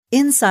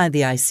Inside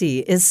the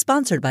IC is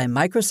sponsored by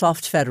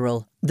Microsoft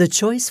Federal, the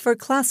choice for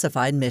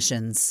classified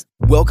missions.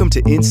 Welcome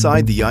to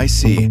Inside the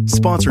IC,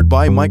 sponsored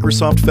by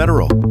Microsoft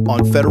Federal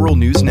on Federal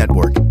News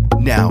Network.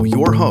 Now,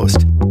 your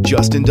host,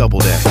 Justin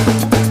Doubleday.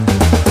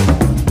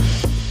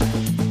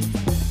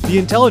 The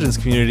intelligence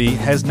community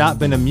has not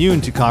been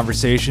immune to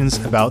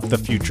conversations about the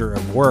future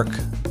of work.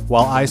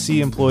 While IC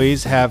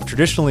employees have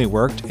traditionally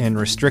worked in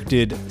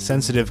restricted,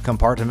 sensitive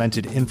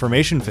compartmented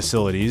information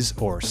facilities,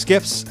 or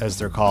SCIFs as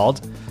they're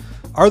called,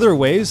 are there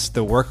ways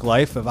the work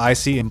life of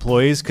IC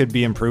employees could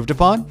be improved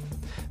upon?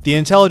 The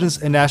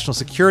Intelligence and National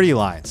Security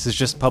Alliance has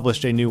just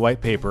published a new white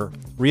paper,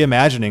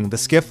 Reimagining the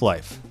SCIF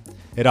Life.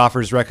 It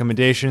offers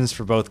recommendations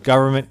for both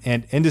government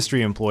and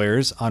industry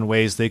employers on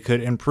ways they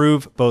could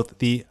improve both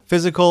the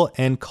physical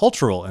and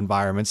cultural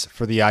environments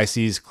for the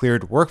IC's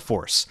cleared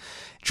workforce.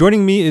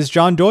 Joining me is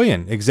John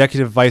Doyen,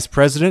 Executive Vice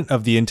President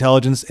of the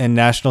Intelligence and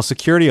National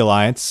Security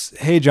Alliance.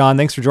 Hey, John,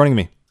 thanks for joining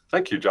me.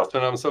 Thank you,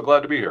 Justin. I'm so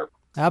glad to be here.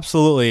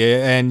 Absolutely.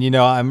 And,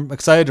 I'm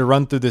excited to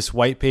run through this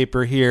white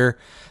paper here.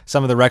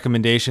 Some of the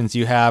recommendations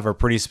you have are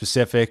pretty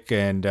specific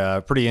and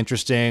pretty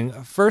interesting.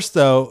 First,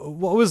 though,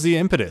 what was the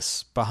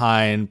impetus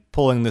behind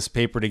pulling this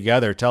paper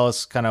together? Tell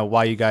us kind of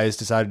why you guys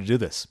decided to do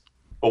this.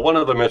 Well, one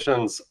of the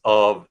missions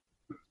of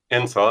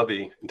INSA,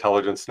 the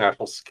Intelligence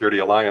National Security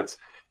Alliance,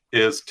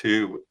 is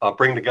to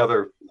bring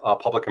together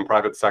public and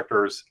private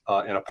sectors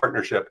in a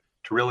partnership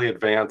to really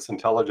advance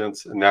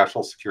intelligence and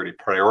national security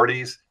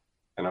priorities.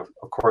 And of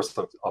course,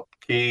 a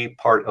key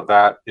part of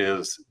that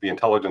is the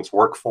intelligence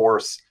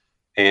workforce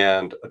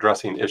and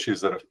addressing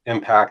issues that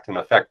impact and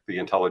affect the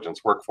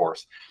intelligence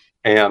workforce.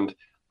 And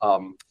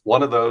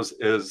one of those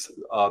is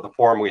the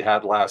forum we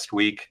had last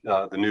week,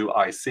 the new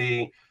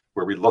IC,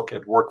 where we look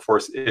at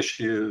workforce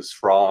issues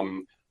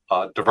from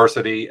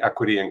diversity,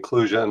 equity,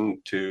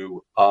 inclusion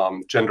to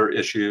gender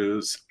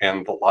issues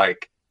and the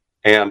like.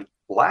 And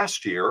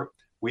last year,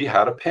 we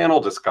had a panel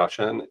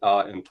discussion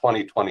in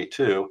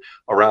 2022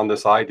 around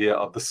this idea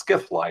of the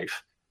SCIF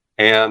life.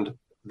 And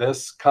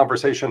this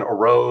conversation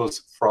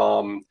arose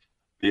from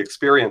the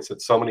experience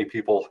that so many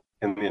people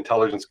in the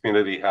intelligence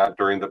community had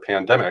during the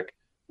pandemic,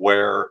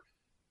 where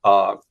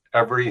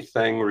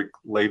everything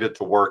related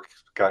to work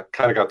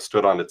got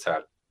stood on its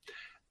head.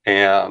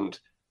 And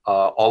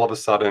all of a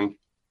sudden,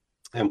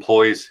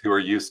 employees who are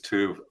used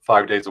to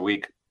 5 days a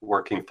week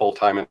working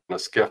full-time in a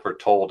SCIF are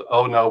told,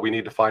 oh no, we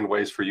need to find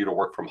ways for you to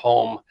work from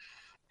home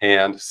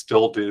and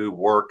still do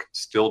work,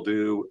 still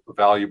do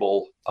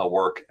valuable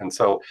work. And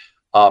so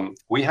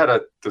we had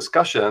a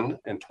discussion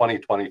in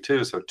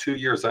 2022, so 2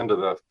 years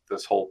into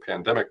this whole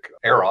pandemic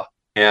era,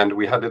 and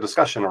we had a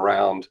discussion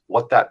around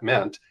what that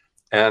meant.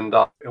 And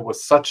it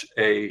was such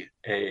a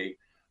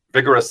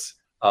vigorous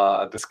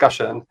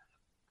discussion.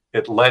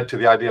 It led to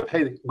the idea of,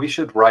 hey, we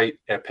should write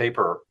a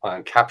paper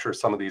and capture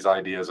some of these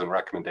ideas and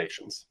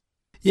recommendations.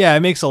 Yeah,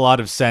 it makes a lot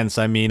of sense.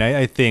 I mean,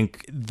 I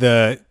think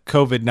the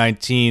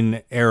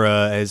COVID-19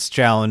 era has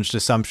challenged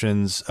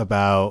assumptions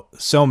about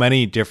so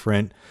many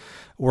different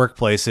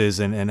workplaces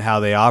and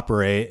how they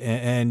operate.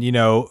 And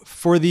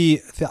for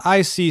the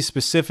IC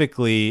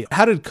specifically,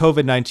 how did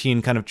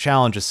COVID-19 kind of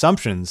challenge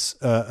assumptions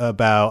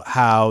about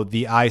how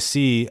the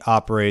IC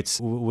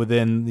operates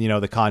within,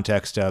 the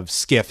context of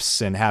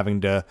SCIFs and having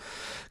to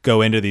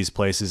go into these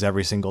places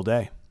every single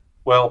day?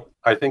 Well,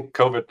 I think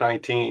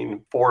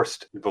COVID-19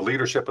 forced the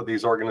leadership of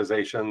these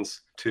organizations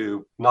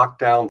to knock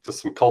down to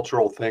some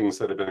cultural things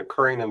that have been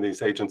occurring in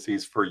these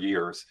agencies for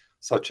years,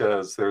 such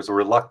as there's a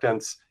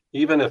reluctance,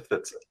 even if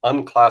it's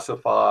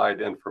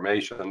unclassified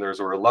information, there's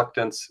a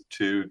reluctance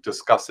to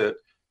discuss it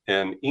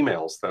in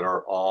emails that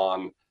are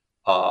on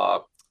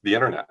the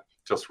internet,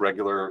 just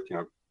regular,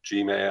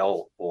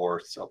 Gmail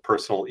or a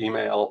personal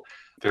email.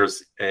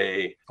 There's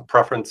a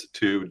preference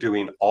to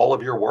doing all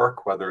of your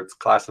work, whether it's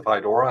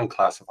classified or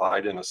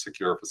unclassified, in a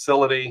secure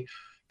facility,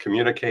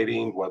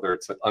 communicating, whether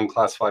it's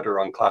unclassified or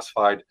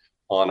unclassified,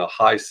 on a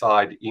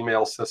high-side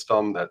email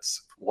system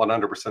that's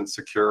 100%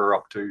 secure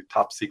up to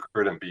top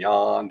secret and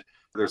beyond.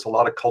 There's a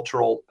lot of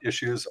cultural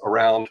issues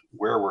around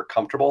where we're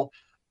comfortable,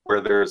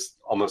 where there's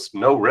almost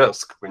no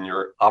risk when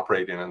you're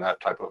operating in that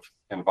type of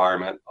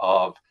environment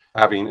of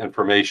having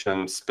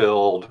information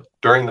spilled.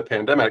 During the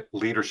pandemic,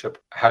 leadership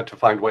had to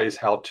find ways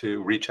how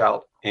to reach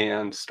out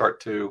and start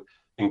to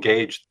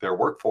engage their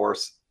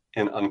workforce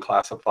in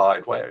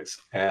unclassified ways.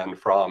 And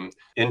from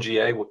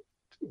NGA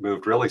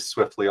moved really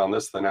swiftly on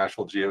this, the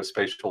National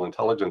Geospatial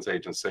Intelligence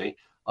Agency,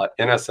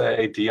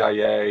 NSA,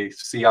 DIA,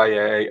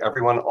 CIA,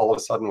 everyone all of a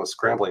sudden was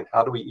scrambling.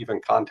 How do we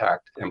even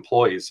contact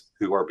employees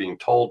who are being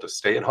told to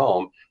stay at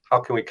home?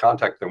 How can we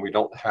contact them? We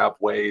don't have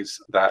ways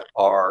that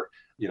are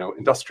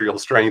industrial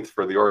strength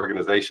for the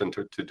organization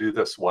to do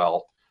this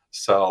well.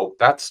 So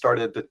that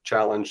started to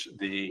challenge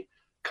the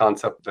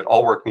concept that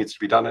all work needs to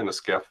be done in a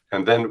SCIF.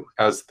 And then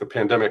as the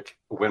pandemic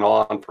went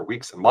on for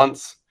weeks and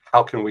months,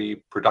 how can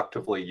we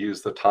productively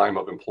use the time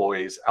of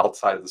employees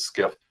outside of the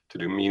SCIF to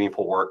do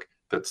meaningful work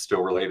that's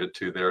still related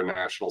to their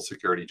national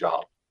security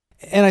job?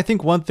 And I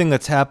think one thing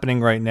that's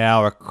happening right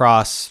now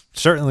across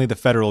certainly the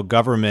federal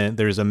government,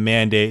 there's a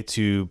mandate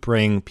to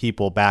bring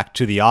people back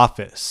to the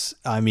office.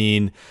 I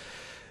mean,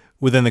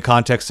 within the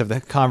context of the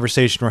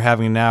conversation we're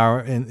having now,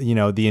 and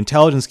the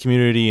intelligence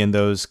community and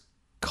those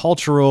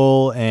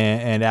cultural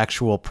and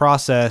actual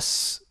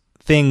process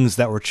things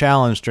that were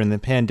challenged during the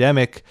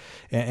pandemic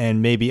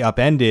and maybe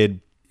upended,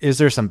 is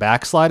there some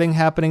backsliding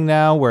happening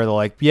now where they're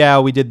like, yeah,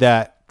 we did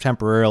that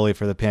temporarily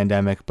for the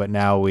pandemic, but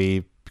now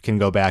we can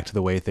go back to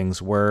the way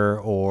things were?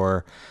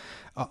 Or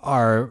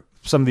are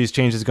some of these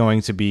changes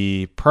going to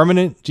be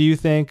permanent, do you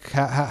think?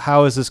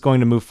 How is this going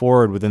to move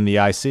forward within the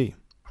IC?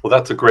 Well,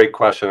 that's a great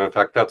question. In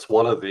fact, that's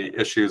one of the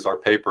issues our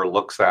paper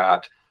looks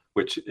at,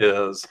 which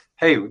is,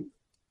 hey,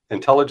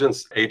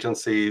 intelligence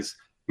agencies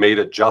made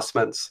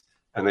adjustments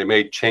and they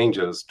made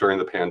changes during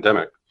the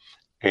pandemic.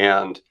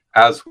 And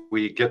as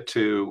we get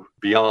to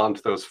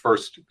beyond those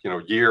first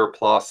year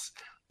plus,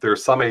 there are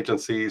some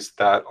agencies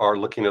that are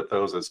looking at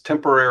those as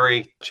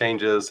temporary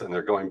changes, and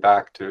they're going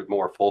back to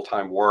more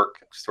full-time work,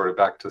 sort of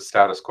back to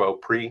status quo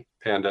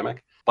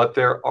pre-pandemic. But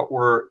there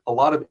were a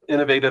lot of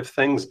innovative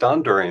things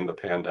done during the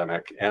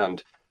pandemic,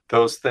 and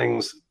those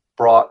things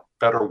brought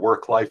better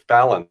work-life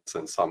balance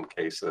in some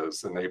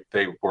cases, and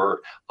they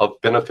were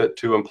of benefit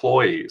to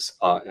employees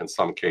in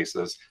some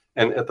cases.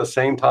 And at the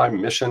same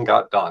time, mission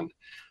got done.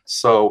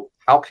 So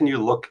how can you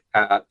look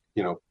at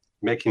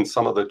making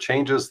some of the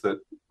changes that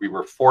we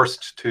were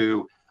forced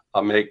to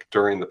make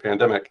during the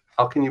pandemic?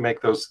 How can you make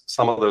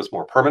some of those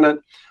more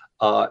permanent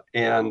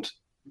and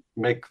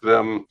make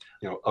them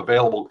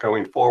available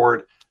going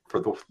forward for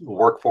the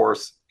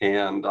workforce,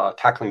 and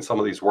tackling some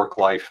of these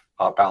work-life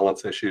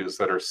balance issues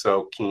that are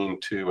so keen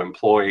to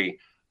employee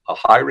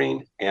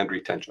hiring and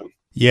retention?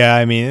 Yeah,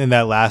 I mean, and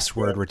that last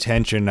word,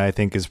 retention, I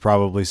think is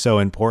probably so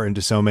important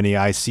to so many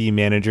IC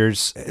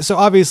managers. So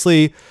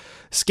obviously,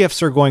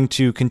 SCIFs are going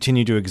to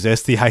continue to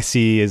exist. The IC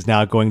is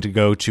not going to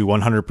go to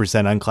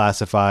 100%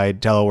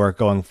 unclassified telework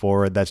going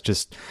forward. That's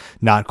just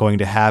not going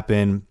to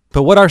happen.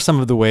 But what are some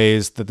of the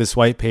ways that this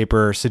white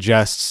paper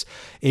suggests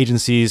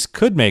agencies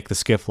could make the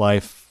SCIF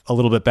life a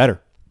little bit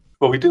better?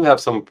 Well, we do have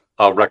some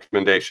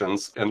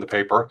recommendations in the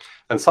paper,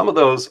 and some of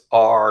those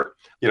are,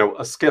 a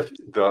SCIF,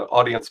 the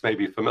audience may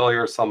be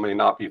familiar, some may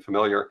not be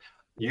familiar.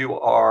 You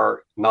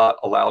are not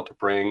allowed to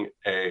bring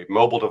a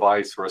mobile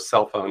device or a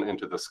cell phone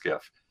into the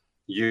SCIF.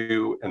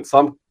 You, in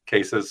some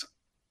cases,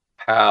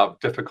 have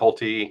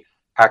difficulty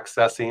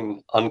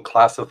accessing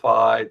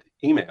unclassified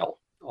email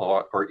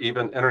or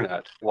even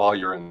internet while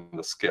you're in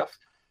the SCIF.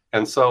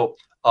 And so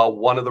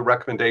one of the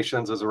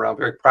recommendations is around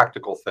very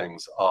practical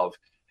things of,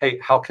 hey,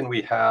 how can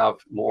we have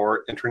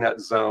more internet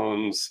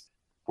zones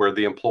where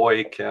the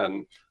employee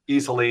can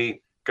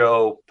easily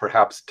go,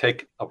 perhaps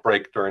take a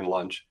break during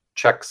lunch,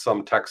 check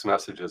some text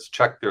messages,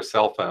 check their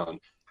cell phone,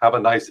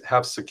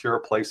 have secure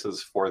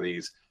places for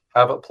these.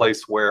 Have a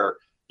place where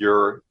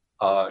you're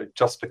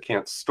just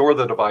can't store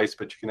the device,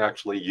 but you can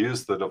actually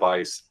use the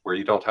device where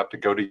you don't have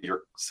to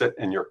sit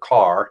in your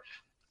car.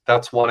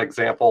 That's one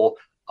example.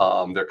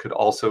 There could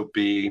also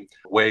be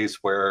ways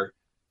where,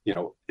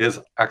 is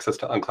access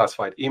to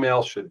unclassified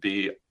email should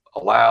be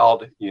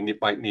allowed. You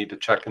might need to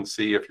check and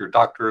see if your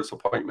doctor's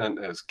appointment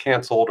is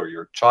canceled, or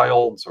your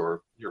child's,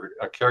 or you're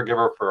a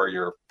caregiver for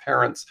your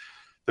parents.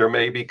 There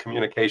may be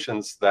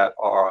communications that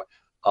are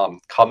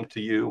come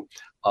to you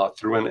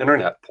through an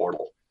internet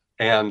portal.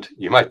 And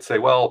you might say,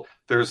 well,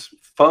 there's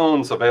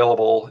phones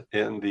available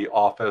in the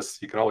office.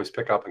 You can always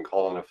pick up and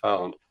call on a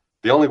phone.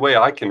 The only way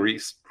I can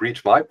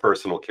reach my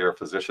personal care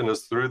physician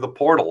is through the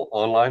portal,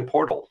 online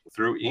portal,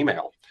 through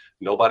email.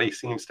 Nobody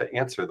seems to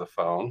answer the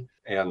phone.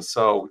 And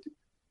so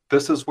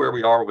this is where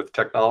we are with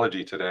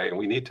technology today. And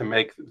we need to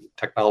make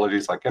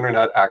technologies like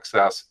internet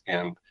access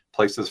and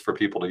places for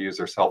people to use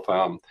their cell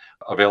phone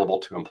available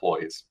to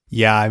employees.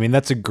 Yeah, I mean,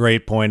 that's a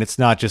great point. It's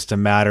not just a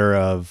matter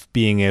of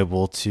being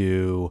able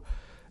to,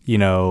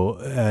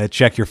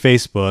 check your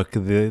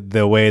Facebook.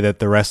 The way that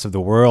the rest of the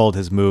world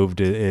has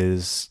moved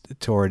is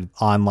toward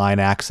online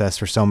access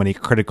for so many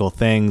critical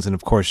things. And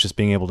of course, just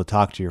being able to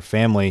talk to your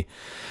family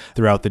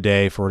throughout the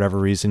day for whatever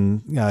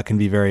reason can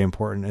be very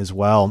important as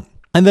well.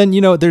 And then,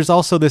 there's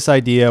also this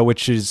idea,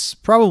 which is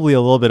probably a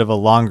little bit of a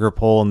longer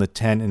pole in the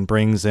tent and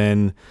brings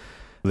in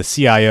the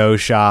CIO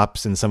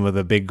shops and some of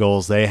the big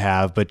goals they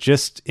have, but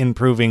just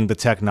improving the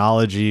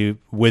technology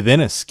within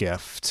a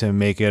SCIF to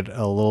make it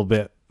a little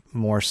bit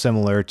more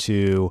similar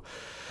to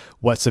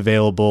what's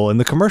available in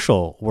the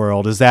commercial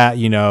world. Is that,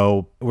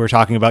 we're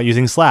talking about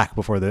using Slack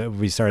before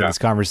we started this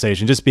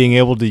conversation, just being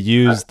able to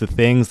use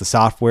the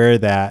software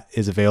that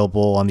is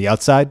available on the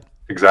outside.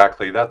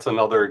 Exactly. That's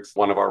another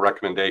one of our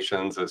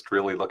recommendations, is to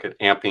really look at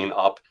amping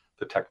up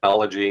the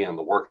technology and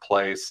the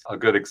workplace. A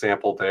good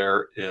example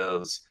there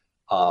is,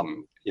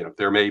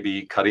 there may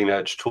be cutting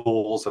edge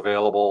tools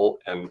available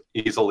and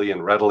easily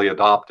and readily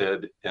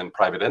adopted in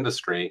private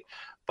industry,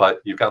 but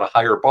you've got a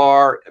higher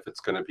bar. If it's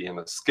going to be in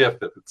a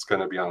SCIF, if it's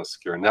going to be on a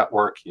secure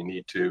network, you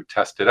need to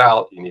test it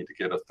out. You need to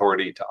get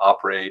authority to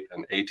operate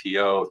an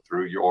ATO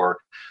through your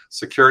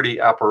security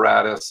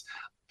apparatus.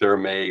 there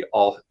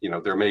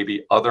may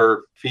be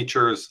other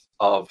features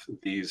of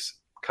these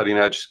cutting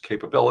edge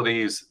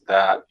capabilities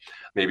that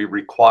maybe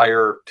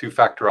require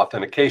two-factor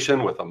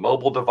authentication with a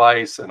mobile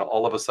device, and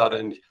all of a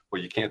sudden,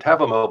 well, you can't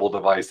have a mobile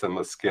device in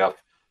the SCIF.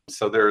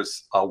 So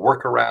there's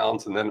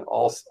workarounds, and then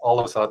all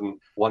of a sudden,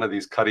 one of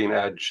these cutting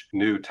edge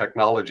new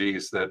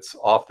technologies that's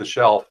off the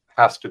shelf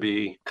has to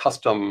be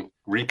custom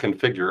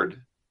reconfigured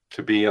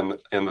to be in the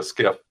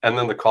SCIF, and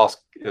then the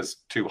cost is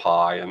too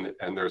high, and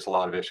there's a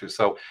lot of issues.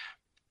 So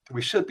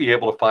we should be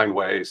able to find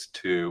ways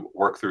to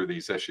work through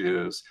these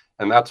issues,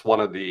 and that's one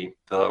of the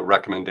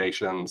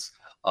recommendations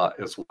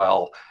as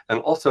well. And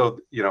also,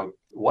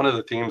 one of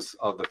the themes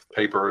of the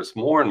paper is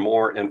more and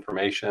more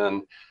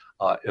information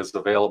is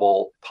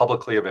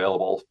publicly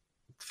available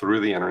through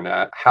the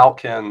internet. How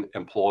can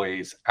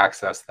employees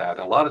access that?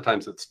 And a lot of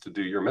times it's to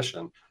do your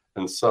mission.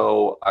 And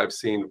so I've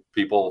seen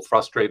people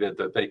frustrated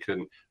that they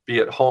can be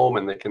at home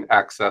and they can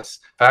access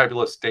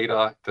fabulous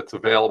data that's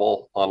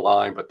available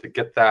online, but to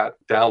get that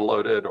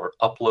downloaded or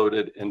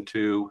uploaded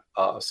into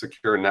a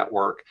secure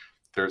network,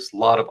 there's a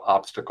lot of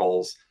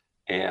obstacles,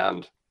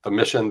 and the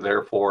mission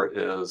therefore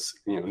is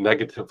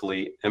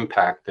negatively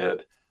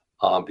impacted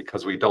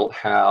because we don't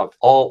have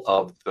all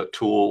of the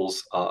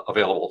tools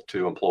available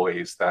to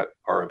employees that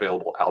are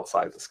available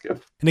outside the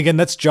SCIF. And again,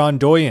 that's John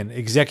Doyen,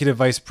 Executive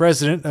Vice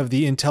President of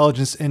the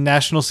Intelligence and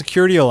National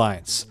Security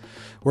Alliance.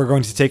 We're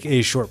going to take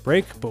a short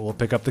break, but we'll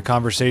pick up the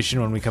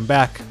conversation when we come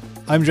back.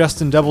 I'm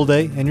Justin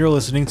Doubleday, and you're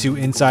listening to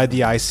Inside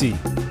the IC.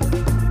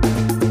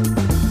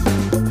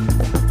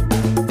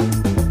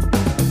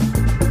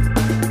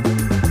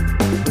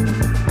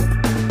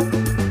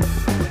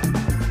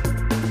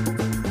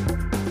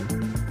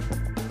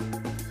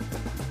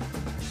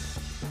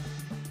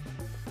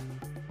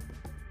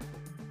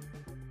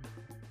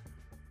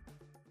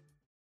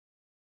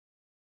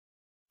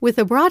 With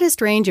the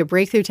broadest range of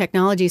breakthrough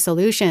technology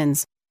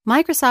solutions,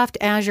 Microsoft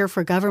Azure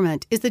for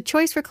Government is the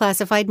choice for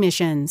classified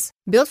missions.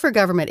 Built for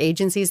government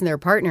agencies and their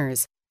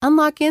partners,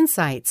 unlock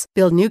insights,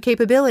 build new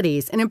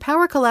capabilities, and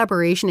empower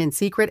collaboration in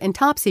secret and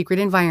top-secret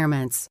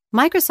environments.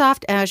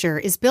 Microsoft Azure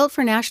is built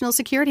for national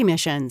security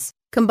missions,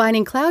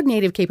 combining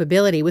cloud-native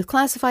capability with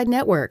classified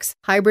networks,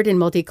 hybrid and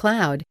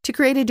multi-cloud, to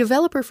create a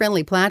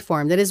developer-friendly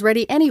platform that is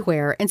ready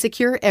anywhere and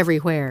secure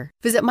everywhere.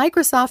 Visit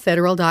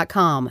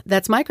MicrosoftFederal.com.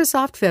 That's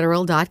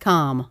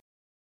MicrosoftFederal.com.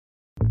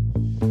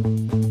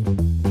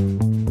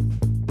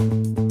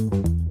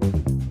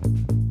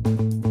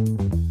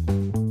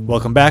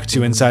 Welcome back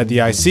to Inside the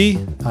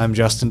IC. I'm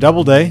Justin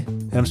Doubleday,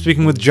 and I'm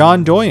speaking with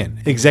John Doyen,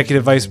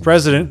 Executive Vice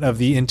President of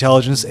the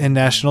Intelligence and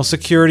National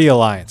Security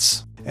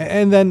Alliance.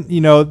 And then,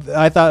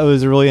 I thought it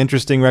was a really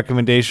interesting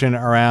recommendation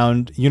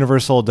around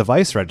universal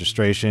device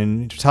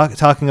registration,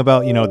 talking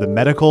about, the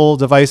medical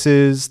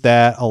devices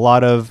that a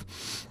lot of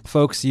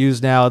folks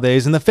use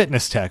nowadays, and the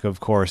fitness tech, of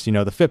course, the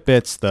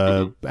Fitbits,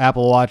 the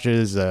Apple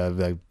Watches,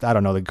 the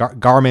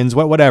Garmin's,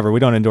 whatever. We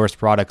don't endorse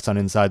products on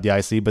Inside the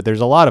IC, but there's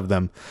a lot of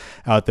them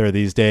out there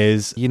these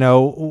days.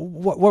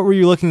 What were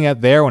you looking at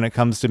there when it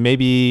comes to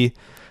maybe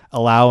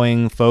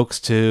allowing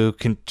folks to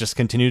just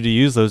continue to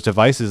use those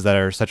devices that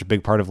are such a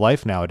big part of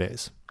life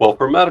nowadays? Well,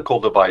 for medical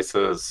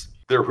devices,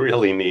 there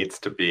really needs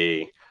to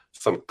be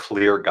some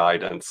clear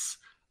guidance.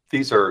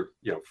 These are,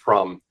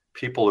 from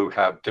people who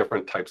have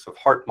different types of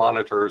heart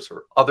monitors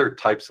or other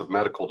types of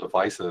medical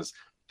devices.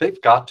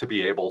 They've got to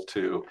be able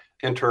to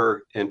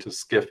enter into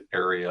SCIF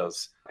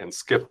areas and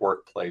SCIF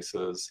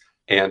workplaces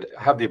and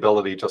have the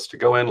ability just to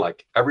go in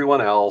like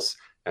everyone else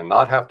and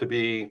not have to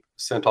be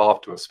sent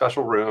off to a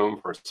special room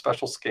for a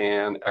special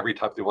scan every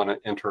time they want to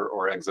enter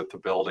or exit the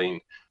building.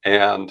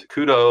 And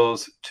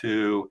kudos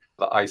to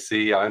the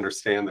IC. I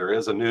understand there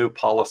is a new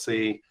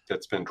policy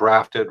that's been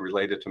drafted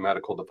related to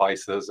medical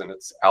devices, and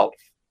it's out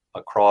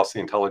across the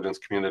intelligence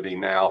community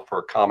now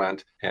for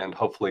comment, and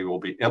hopefully will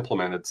be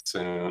implemented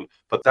soon.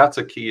 But that's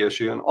a key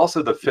issue. And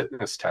also the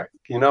fitness tech.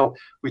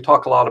 We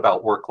talk a lot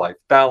about work-life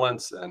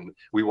balance, and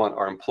we want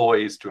our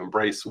employees to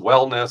embrace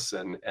wellness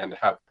and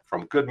have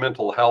from good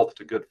mental health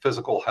to good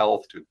physical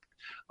health to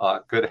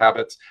good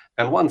habits.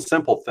 And one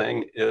simple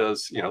thing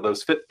is,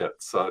 those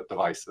Fitbits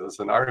devices.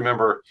 And I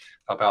remember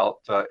about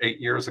 8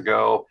 years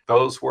ago,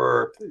 those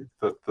were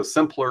the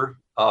simpler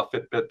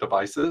Fitbit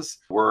devices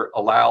were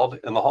allowed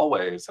in the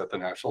hallways at the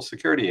National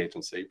Security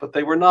Agency, but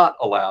they were not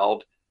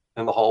allowed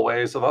in the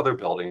hallways of other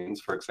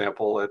buildings, for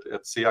example,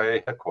 at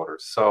CIA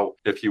headquarters. So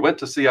if you went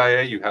to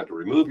CIA, you had to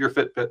remove your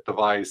Fitbit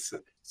device.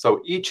 So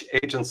each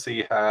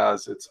agency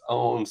has its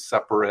own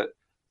separate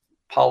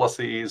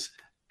policies.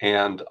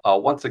 And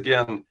once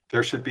again,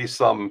 there should be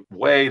some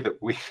way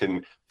that we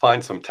can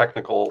find some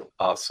technical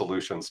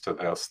solutions to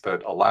this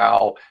that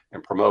allow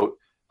and promote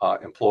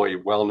employee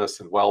wellness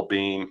and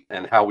well-being,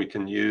 and how we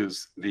can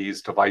use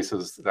these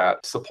devices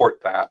that support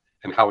that,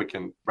 and how we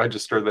can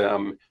register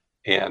them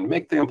and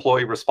make the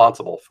employee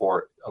responsible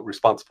for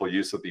responsible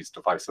use of these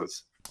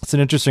devices. It's an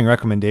interesting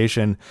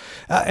recommendation.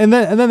 And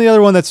then the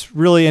other one that's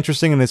really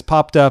interesting and has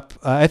popped up,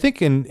 I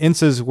think in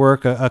INSA's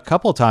work a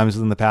couple of times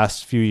in the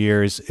past few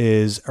years,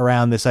 is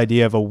around this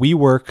idea of a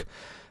WeWork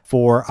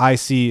for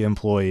IC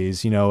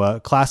employees,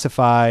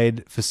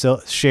 classified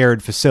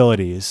shared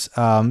facilities.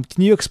 Can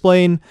you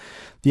explain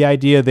the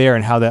idea there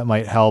and how that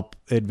might help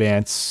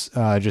advance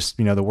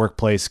the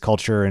workplace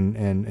culture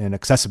and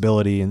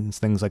accessibility and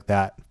things like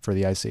that for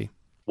the IC?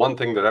 One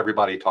thing that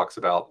everybody talks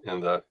about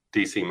in the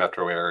DC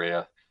metro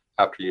area,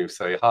 after you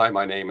say, hi,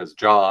 my name is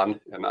John,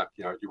 and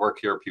you work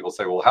here, people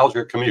say, well, how's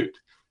your commute?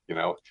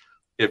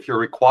 If you're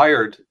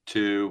required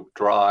to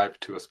drive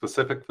to a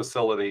specific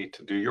facility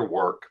to do your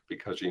work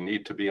because you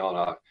need to be on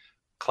a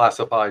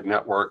classified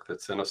network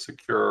that's in a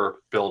secure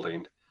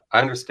building, I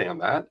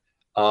understand that.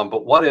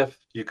 But what if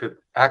you could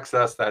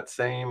access that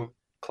same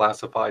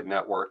classified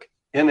network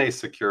in a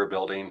secure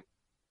building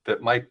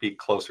that might be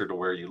closer to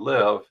where you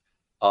live,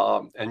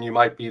 and you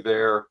might be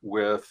there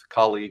with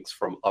colleagues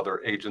from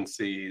other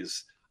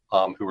agencies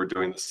who are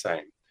doing the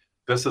same?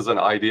 This is an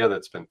idea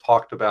that's been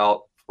talked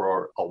about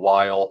for a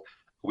while.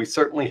 We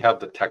certainly have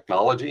the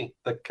technology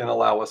that can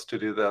allow us to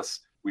do this.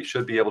 We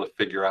should be able to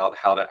figure out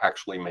how to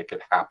actually make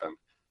it happen.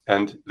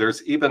 And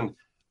there's even,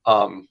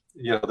 can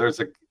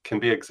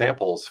be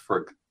examples.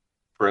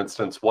 For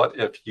instance, what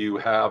if you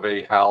have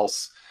a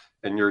house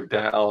and you're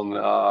down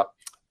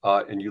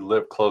and you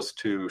live close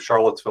to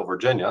Charlottesville,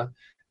 Virginia,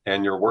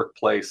 and your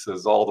workplace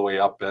is all the way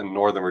up in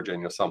Northern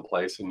Virginia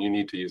someplace, and you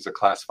need to use a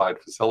classified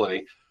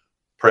facility,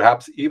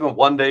 perhaps even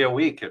one day a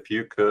week, if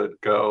you could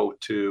go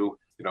to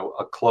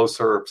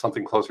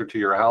something closer to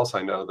your house.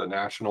 I know the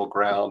National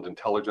Ground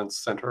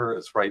Intelligence Center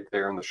is right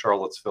there in the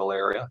Charlottesville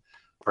area.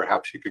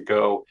 Perhaps you could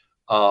go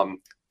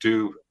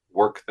do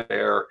work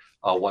there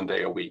one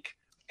day a week.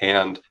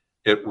 And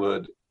it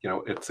would,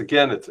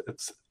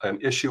 it's an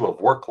issue of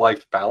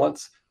work-life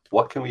balance.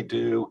 What can we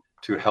do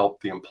to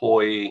help the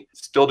employee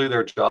still do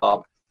their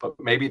job, but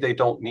maybe they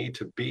don't need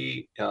to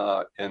be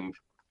in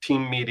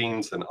team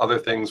meetings and other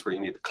things where you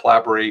need to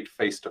collaborate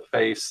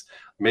face-to-face.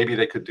 Maybe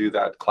they could do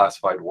that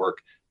classified work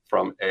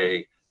from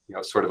a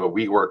sort of a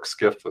WeWork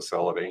SCIF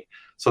facility.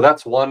 So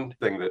that's one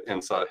thing that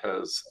INSA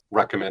has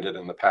recommended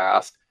in the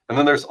past. And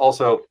then there's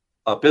also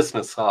a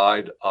business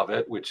side of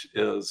it, which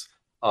is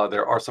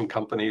there are some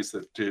companies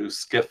that do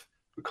SCIF.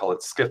 We call it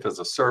SCIF as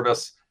a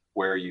service,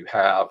 where you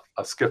have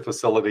a SCIF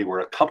facility where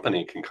a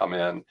company can come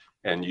in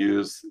and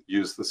use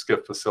the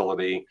SCIF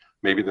facility.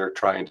 Maybe they're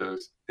trying to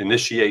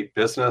initiate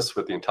business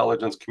with the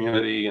intelligence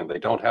community and they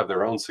don't have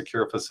their own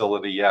secure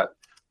facility yet.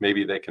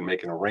 Maybe they can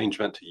make an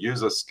arrangement to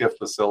use a SCIF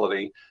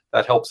facility.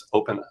 That helps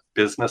open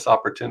business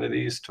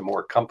opportunities to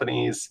more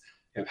companies.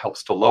 It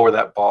helps to lower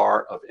that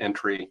bar of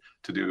entry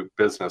to do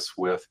business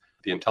with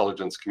the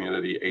intelligence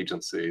community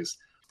agencies.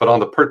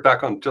 But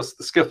back on just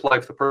the SCIF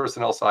life, the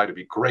personnel side, it'd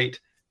be great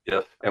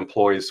if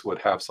employees would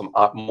have some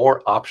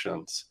more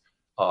options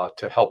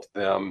to help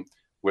them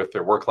with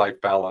their work-life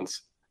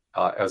balance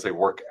as they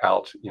work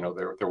out,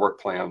 their work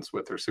plans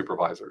with their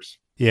supervisors.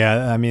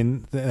 Yeah, I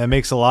mean, that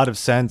makes a lot of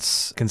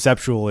sense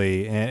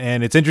conceptually,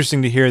 and it's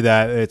interesting to hear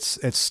that it's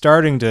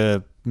starting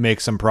to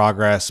make some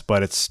progress,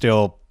 but it's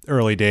still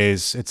early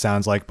days. It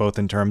sounds like, both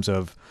in terms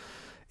of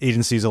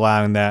agencies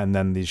allowing that and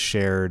then these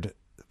shared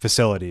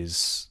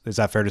facilities. Is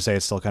that fair to say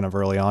it's still kind of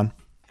early on?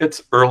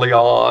 It's early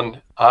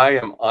on. I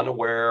am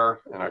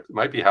unaware, and it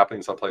might be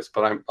happening someplace,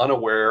 but I'm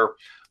unaware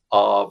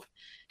of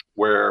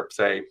where,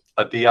 say,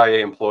 a DIA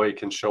employee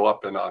can show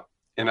up in a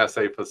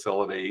NSA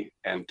facility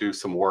and do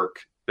some work.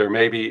 There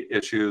may be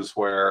issues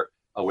where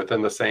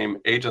within the same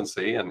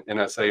agency, an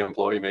NSA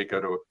employee may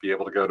be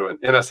able to go to an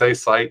NSA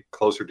site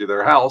closer to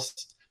their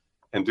house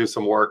and do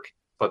some work,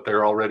 but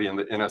they're already in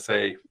the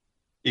NSA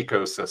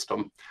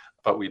ecosystem.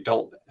 But we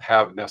don't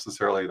have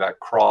necessarily that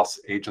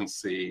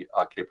cross-agency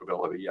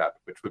capability yet,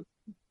 which would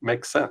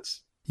make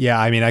sense. Yeah,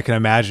 I mean, I can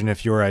imagine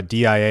if you're a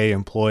DIA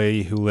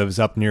employee who lives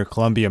up near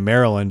Columbia,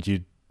 Maryland,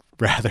 you'd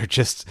rather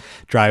just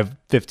drive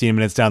 15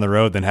 minutes down the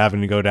road than having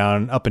to go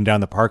up and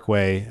down the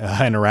parkway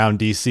and around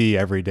DC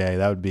every day.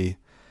 That'd be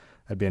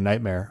a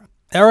nightmare.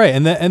 All right,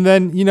 and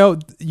then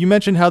you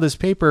mentioned how this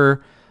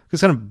paper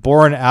was kind of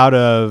born out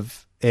of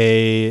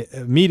a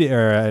meeting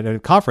or a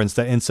conference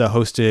that INSA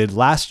hosted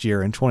last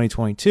year in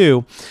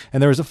 2022.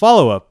 And there was a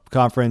follow-up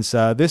conference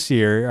this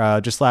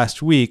year, just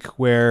last week,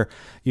 where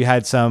you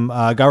had some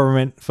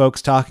government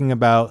folks talking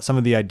about some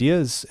of the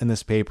ideas in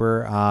this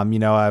paper.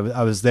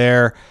 I was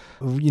there.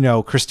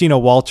 Christina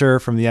Walter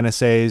from the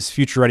NSA's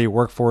Future Ready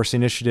Workforce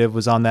Initiative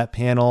was on that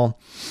panel.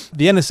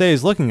 The NSA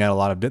is looking at a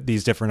lot of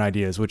these different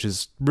ideas, which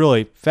is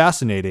really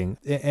fascinating.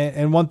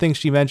 And one thing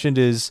she mentioned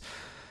is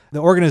the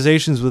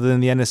organizations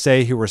within the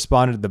NSA who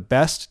responded the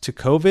best to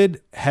COVID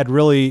had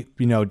really,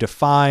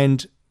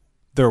 defined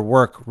their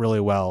work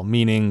really well,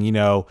 meaning,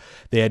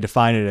 they had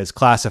defined it as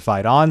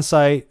classified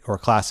on-site or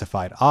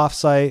classified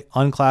off-site,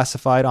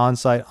 unclassified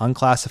on-site,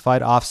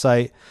 unclassified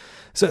off-site.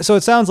 So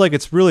it sounds like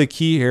it's really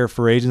key here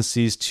for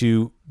agencies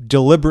to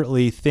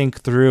deliberately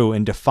think through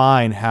and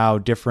define how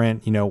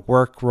different,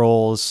 work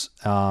roles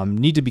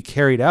need to be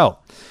carried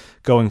out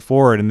going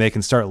forward. And they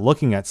can start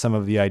looking at some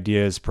of the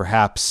ideas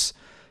perhaps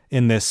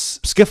in this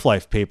SCIF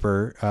Life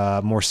paper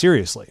more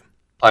seriously.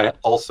 I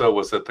also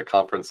was at the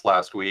conference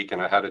last week,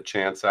 and I had a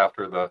chance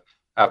after the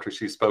after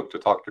she spoke to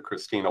talk to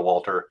Christina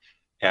Walter.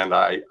 And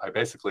I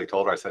basically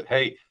told her, I said,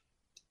 hey,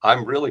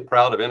 I'm really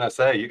proud of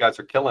NSA. You guys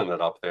are killing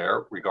it up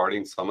there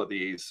regarding some of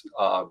these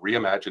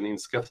reimagining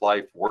SCIF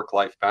life,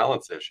 work-life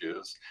balance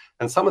issues.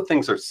 And some of the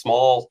things are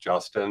small,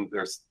 Justin.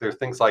 There's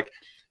things like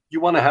you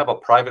want to have a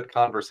private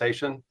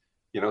conversation,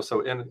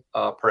 so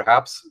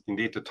perhaps you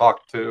need to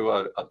talk to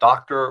a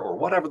doctor or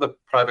whatever the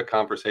private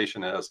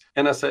conversation is.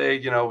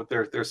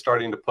 NSA, they're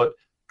starting to put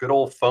good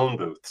old phone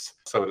booths,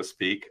 so to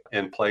speak,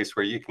 in place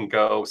where you can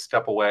go,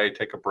 step away,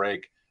 take a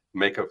break,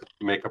 make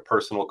a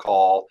personal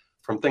call.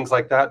 From things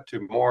like that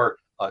to more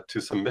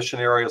to some mission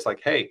areas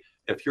like, hey,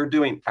 if you're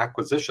doing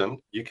acquisition,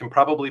 you can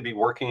probably be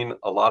working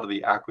a lot of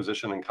the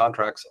acquisition and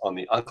contracts on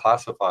the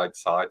unclassified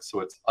side. So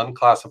it's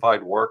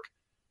unclassified work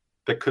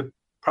that could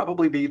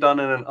probably be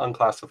done in an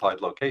unclassified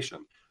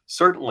location.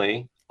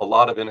 Certainly, a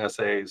lot of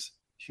NSA's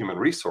human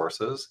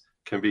resources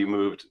can be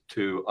moved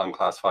to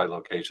unclassified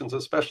locations,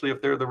 especially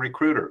if they're the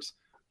recruiters.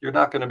 You're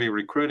not going to be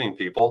recruiting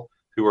people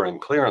who are in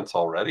clearance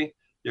already.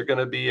 You're going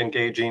to be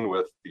engaging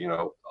with,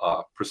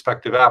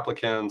 prospective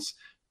applicants,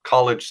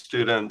 college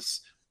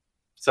students,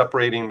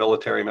 separating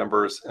military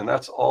members, and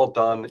that's all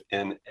done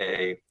in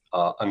a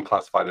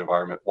unclassified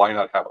environment. Why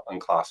not have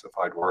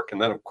unclassified work?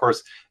 And then, of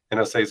course,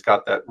 NSA's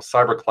got that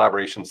Cyber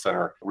Collaboration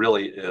Center.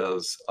 Really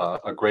is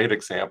a great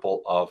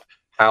example of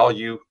how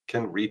you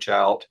can reach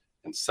out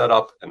and set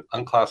up an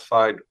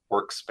unclassified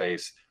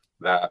workspace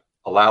that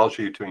allows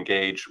you to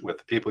engage with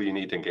the people you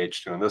need to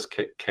engage to. In this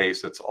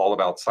case, it's all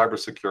about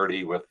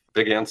cybersecurity with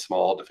big and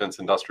small defense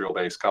industrial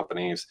base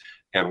companies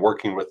and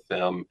working with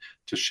them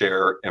to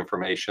share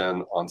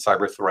information on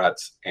cyber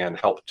threats and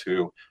help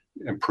to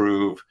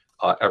improve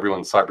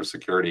everyone's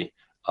cybersecurity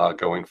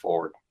going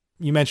forward.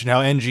 You mentioned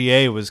how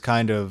NGA was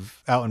kind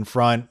of out in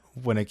front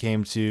when it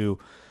came to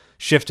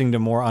shifting to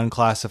more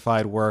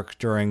unclassified work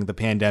during the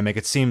pandemic.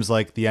 It seems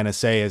like the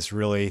NSA has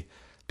really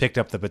picked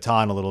up the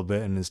baton a little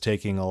bit and is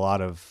taking a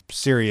lot of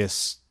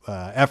serious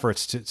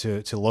efforts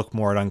to look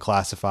more at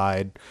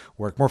unclassified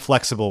work, more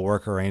flexible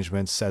work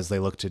arrangements as they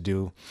look to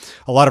do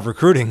a lot of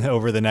recruiting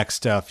over the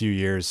next few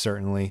years,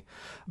 certainly.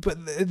 But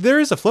there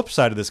is a flip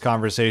side of this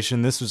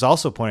conversation. This was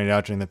also pointed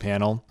out during the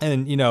panel.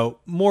 And,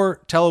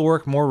 more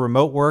telework, more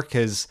remote work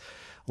has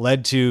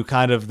led to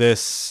kind of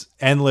this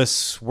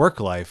endless work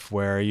life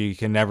where you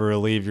can never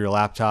leave your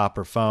laptop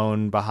or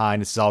phone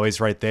behind. It's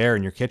always right there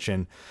in your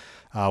kitchen.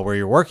 Where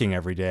you're working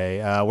every day.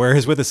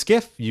 Whereas with a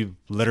SCIF, you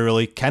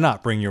literally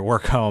cannot bring your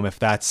work home if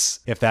that's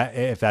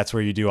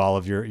where you do all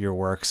of your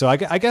work. So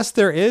I guess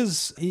there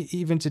is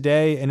even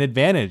today an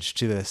advantage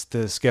to the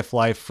SCIF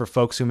life for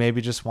folks who maybe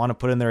just want to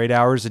put in their 8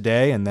 hours a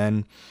day and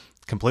then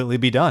completely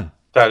be done.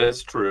 That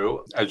is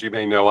true. As you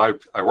may know,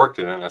 I worked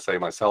in NSA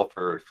myself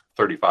for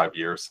 35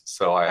 years,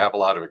 so I have a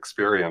lot of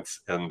experience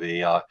in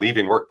the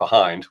leaving work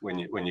behind when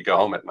you go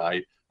home at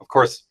night. Of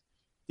course,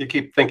 you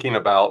keep thinking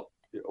about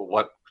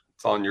what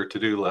on your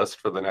to-do list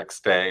for the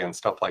next day and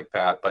stuff like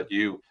that, but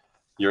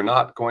you're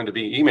not going to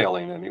be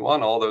emailing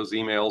anyone. All those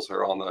emails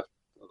are on the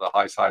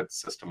high side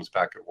systems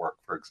back at work,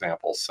 for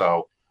example.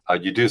 So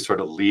you do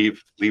sort of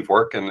leave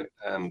work, and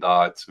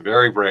it's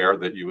very rare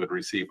that you would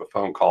receive a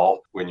phone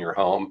call when you're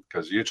home,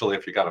 because usually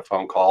if you got a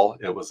phone call,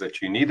 it was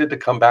that you needed to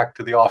come back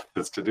to the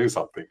office to do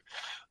something.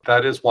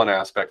 That is one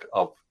aspect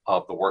of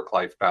the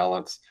work-life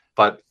balance,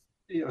 but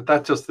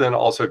that just then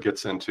also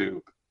gets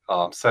into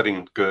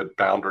setting good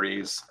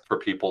boundaries for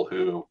people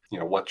who,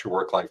 what your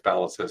work-life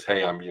balance is.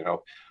 Hey,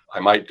 I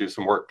might do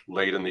some work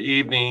late in the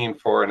evening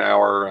for an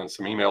hour and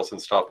some emails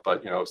and stuff,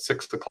 but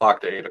 6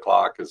 o'clock to 8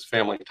 o'clock is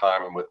family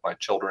time. I'm with my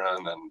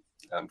children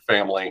and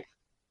family,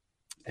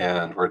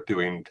 and we're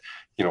doing,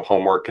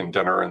 homework and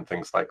dinner and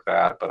things like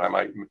that. But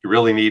you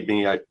really need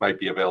me, I might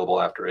be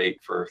available after 8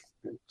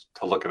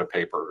 to look at a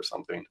paper or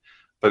something.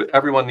 But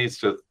everyone needs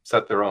to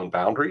set their own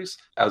boundaries.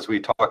 As we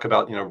talk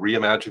about,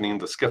 reimagining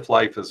the SCIF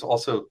life is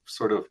also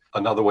sort of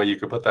another way you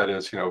could put that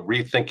is,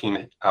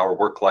 rethinking our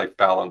work-life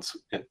balance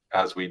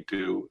as we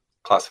do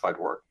classified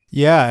work.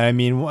 Yeah, I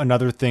mean,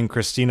 another thing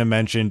Christina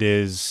mentioned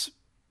is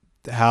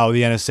how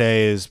the NSA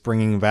is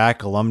bringing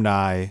back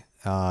alumni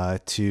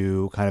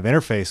to kind of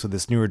interface with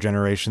this newer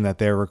generation that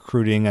they're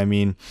recruiting. I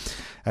mean,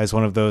 as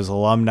one of those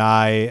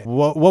alumni,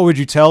 what would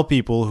you tell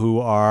people who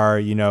are,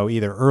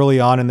 either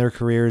early on in their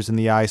careers in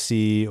the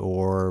IC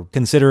or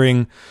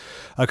considering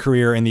a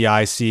career in the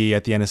IC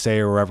at the NSA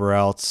or wherever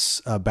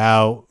else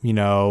about,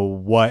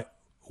 what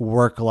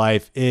work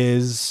life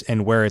is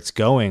and where it's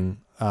going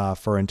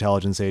for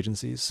intelligence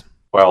agencies?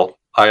 Well,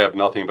 I have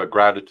nothing but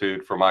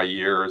gratitude for my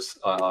years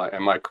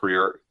and my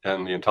career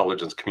in the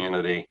intelligence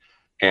community.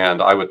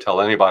 And I would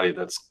tell anybody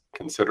that's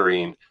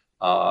considering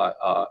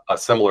a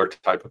similar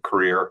type of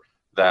career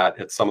that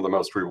it's some of the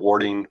most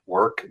rewarding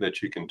work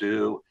that you can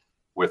do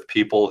with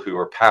people who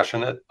are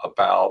passionate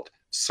about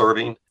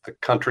serving the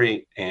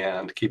country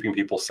and keeping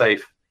people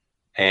safe.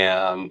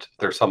 And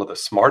they're some of the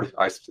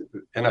smartest,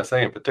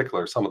 NSA in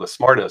particular, some of the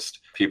smartest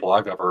people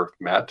I've ever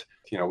met.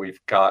 We've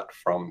got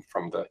from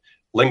the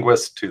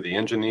linguists to the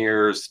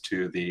engineers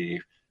to the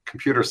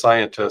computer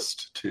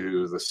scientists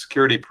to the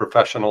security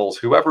professionals,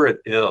 whoever it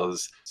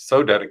is,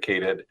 so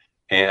dedicated,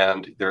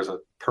 and there's a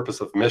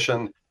purpose of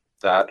mission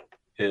that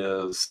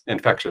is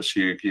infectious.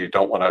 You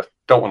don't want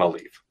to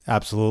leave.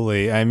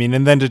 Absolutely. I mean,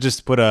 and then to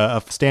just put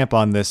a stamp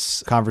on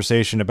this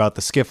conversation about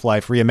the SCIF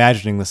life,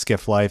 reimagining the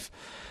SCIF life,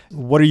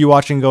 what are you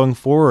watching going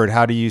forward?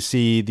 How do you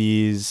see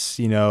these,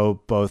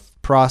 both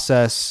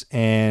process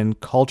and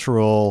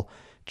cultural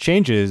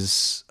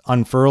changes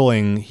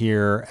unfurling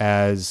here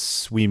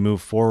as we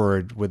move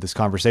forward with this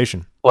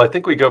conversation? Well, I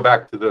think we go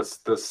back to this,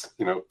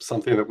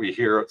 something that we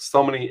hear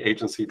so many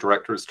agency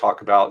directors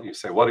talk about. You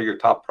say, what are your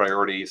top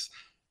priorities?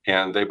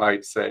 And they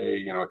might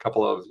say, a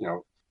couple of,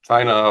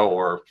 China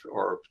or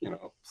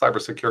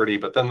cybersecurity.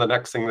 But then the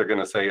next thing they're going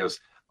to say is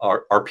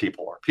our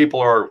people. Our people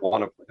are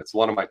one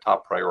of my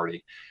top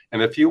priority.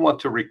 And if you want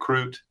to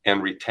recruit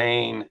and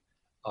retain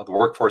the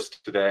workforce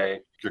today,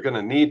 you're going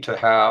to need to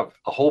have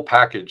a whole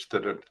package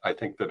that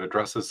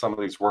addresses some of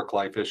these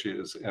work-life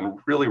issues and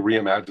really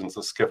reimagines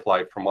the SCIF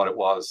life from what it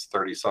was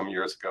 30 some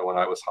years ago when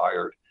I was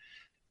hired.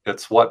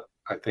 It's what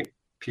I think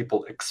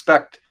people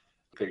expect.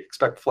 They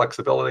expect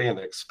flexibility and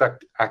they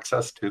expect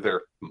access to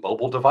their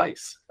mobile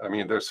device. I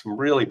mean, there's some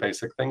really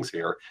basic things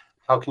here.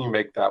 How can you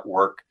make that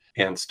work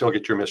and still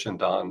get your mission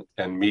done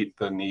and meet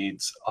the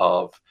needs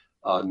of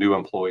new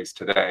employees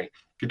today?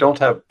 If you don't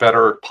have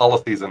better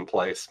policies in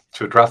place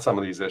to address some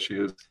of these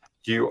issues,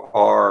 you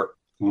are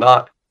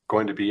not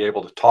going to be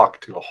able to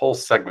talk to a whole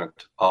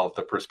segment of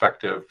the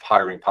prospective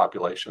hiring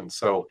population.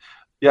 So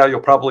yeah, you'll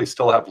probably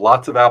still have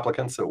lots of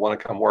applicants that want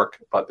to come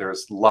work, but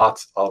there's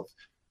lots of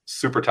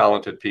super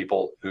talented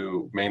people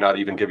who may not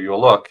even give you a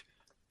look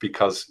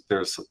because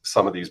there's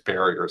some of these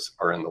barriers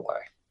are in the way.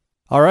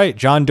 All right,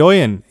 John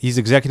Doyen. He's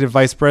Executive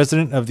Vice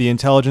President of the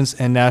Intelligence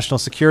and National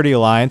Security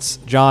Alliance.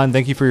 John,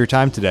 thank you for your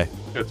time today.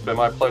 It's been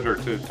my pleasure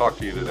to talk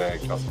to you today,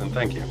 Justin.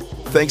 Thank you.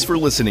 Thanks for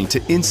listening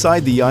to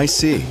Inside the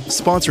IC,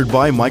 sponsored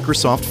by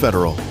Microsoft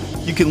Federal.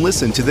 You can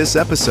listen to this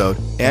episode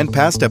and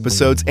past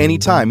episodes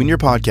anytime in your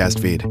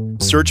podcast feed.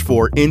 Search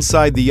for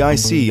Inside the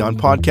IC on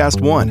Podcast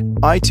One,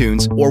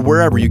 iTunes, or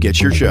wherever you get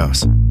your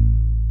shows.